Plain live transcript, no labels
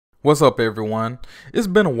What's up, everyone? It's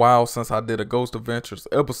been a while since I did a Ghost Adventures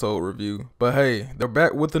episode review, but hey, they're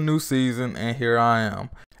back with a new season and here I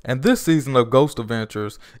am. And this season of Ghost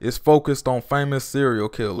Adventures is focused on famous serial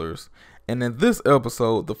killers. And in this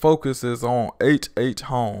episode, the focus is on H.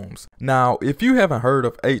 Holmes. Now, if you haven't heard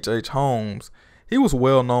of H. Holmes, he was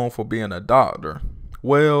well known for being a doctor.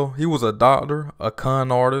 Well, he was a doctor, a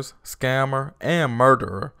con artist, scammer, and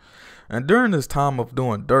murderer. And during his time of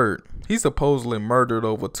doing dirt, he supposedly murdered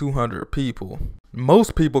over 200 people.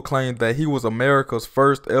 Most people claim that he was America's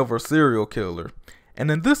first ever serial killer.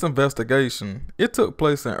 And in this investigation, it took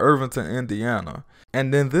place in Irvington, Indiana.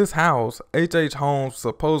 And in this house, H. Holmes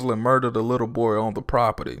supposedly murdered a little boy on the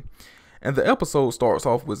property. And the episode starts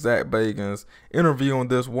off with Zach Bagans interviewing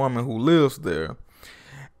this woman who lives there.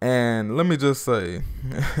 And let me just say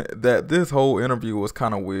that this whole interview was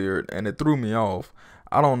kind of weird and it threw me off.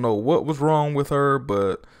 I don't know what was wrong with her,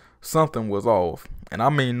 but something was off. And I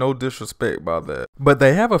mean no disrespect by that. But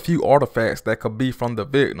they have a few artifacts that could be from the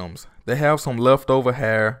victims. They have some leftover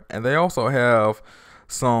hair, and they also have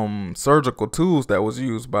some surgical tools that was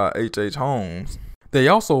used by H. Holmes. They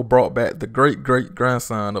also brought back the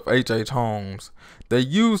great-great-grandson of H. Holmes. They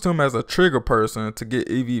used him as a trigger person to get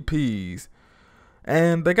EVPs.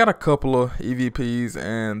 And they got a couple of EVPs,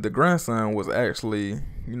 and the grandson was actually,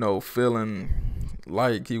 feeling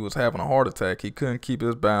like he was having a heart attack. He couldn't keep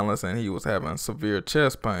his balance and he was having severe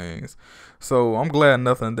chest pains. So I'm glad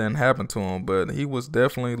nothing then happened to him, but he was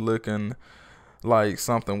definitely looking like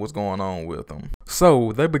something was going on with him.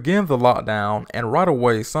 So they begin the lockdown, and right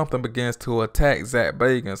away something begins to attack Zach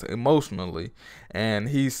Bagans emotionally, and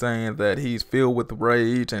he's saying that he's filled with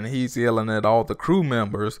rage and he's yelling at all the crew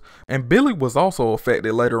members. And Billy was also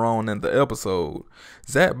affected later on in the episode.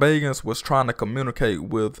 Zach Bagans was trying to communicate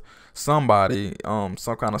with somebody,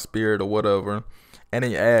 some kind of spirit or whatever, and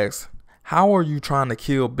he asked, "How are you trying to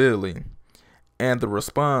kill Billy?" And the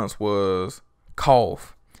response was,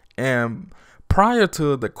 "Cough." And prior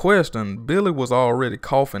to the question, Billy was already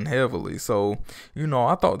coughing heavily, so,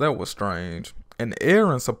 I thought that was strange. And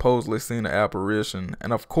Aaron supposedly seen an apparition,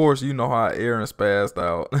 and of course, you know how Aaron spazzed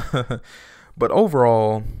out. But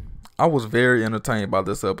overall, I was very entertained by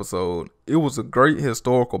this episode. It was a great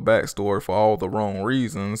historical backstory for all the wrong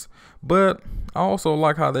reasons, but I also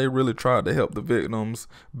like how they really tried to help the victims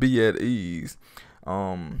be at ease.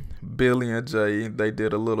 Billy and Jay, they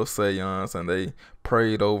did a little seance and they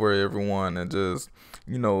prayed over everyone and just,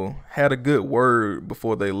 had a good word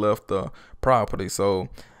before they left the property. So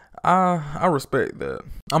I respect that.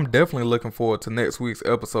 I'm definitely looking forward to next week's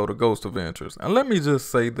episode of Ghost Adventures. And let me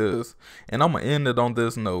just say this, and I'm going to end it on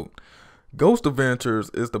this note. Ghost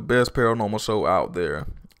Adventures is the best paranormal show out there,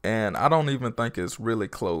 and I don't even think it's really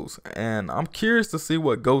close. And I'm curious to see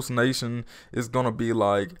what Ghost Nation is going to be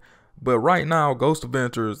like. But right now, Ghost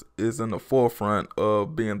Adventures is in the forefront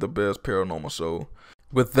of being the best paranormal show.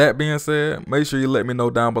 With that being said, make sure you let me know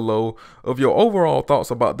down below of your overall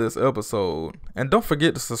thoughts about this episode. And don't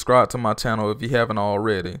forget to subscribe to my channel if you haven't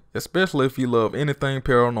already, especially if you love anything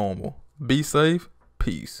paranormal. Be safe.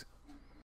 Peace.